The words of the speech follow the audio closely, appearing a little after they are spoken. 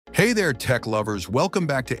Hey there, tech lovers. Welcome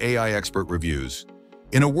back to AI Expert Reviews.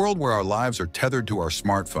 In a world where our lives are tethered to our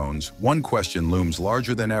smartphones, one question looms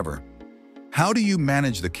larger than ever. How do you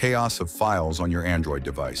manage the chaos of files on your Android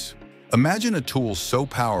device? Imagine a tool so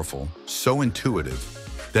powerful, so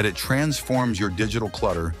intuitive, that it transforms your digital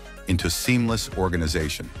clutter into seamless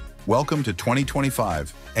organization. Welcome to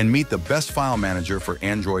 2025 and meet the best file manager for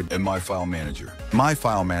Android and My File Manager. My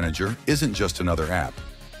File Manager isn't just another app.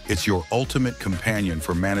 It's your ultimate companion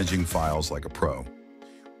for managing files like a pro.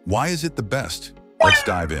 Why is it the best? Let's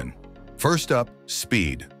dive in. First up,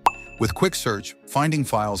 speed. With quick search, finding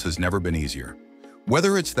files has never been easier.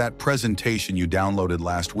 Whether it's that presentation you downloaded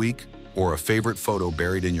last week or a favorite photo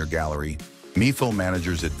buried in your gallery, My File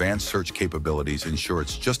Manager's advanced search capabilities ensure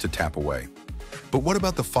it's just a tap away. But what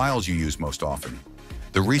about the files you use most often?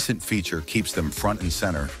 The recent feature keeps them front and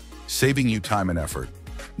center, saving you time and effort.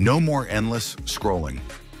 No more endless scrolling.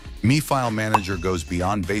 My File Manager goes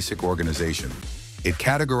beyond basic organization. It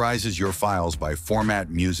categorizes your files by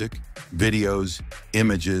format: music, videos,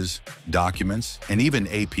 images, documents, and even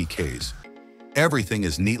APKs. Everything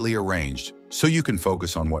is neatly arranged so you can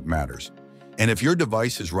focus on what matters. And if your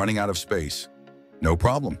device is running out of space, no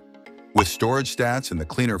problem. With storage stats and the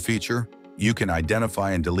cleaner feature, you can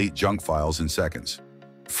identify and delete junk files in seconds.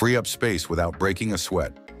 Free up space without breaking a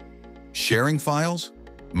sweat. Sharing files?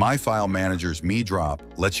 My File Manager's Me Drop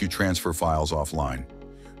lets you transfer files offline.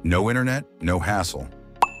 No internet, no hassle.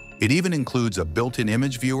 It even includes a built-in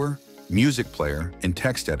image viewer, music player, and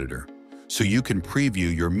text editor, so you can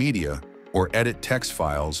preview your media or edit text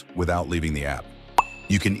files without leaving the app.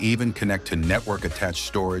 You can even connect to network-attached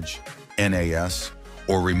storage, NAS,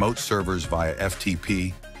 or remote servers via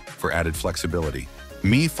FTP for added flexibility.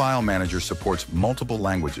 My File Manager supports multiple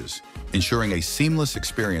languages, ensuring a seamless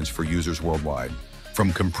experience for users worldwide.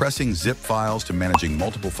 From compressing zip files to managing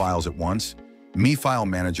multiple files at once, My File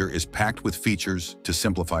Manager is packed with features to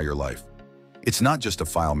simplify your life. It's not just a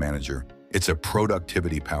file manager, it's a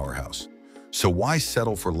productivity powerhouse. So why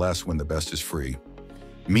settle for less when the best is free?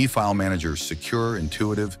 My File Manager is secure,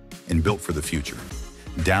 intuitive, and built for the future.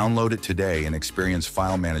 Download it today and experience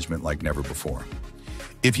file management like never before.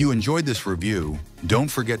 If you enjoyed this review, don't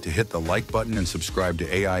forget to hit the like button and subscribe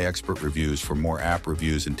to AI Expert Reviews for more app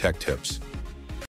reviews and tech tips.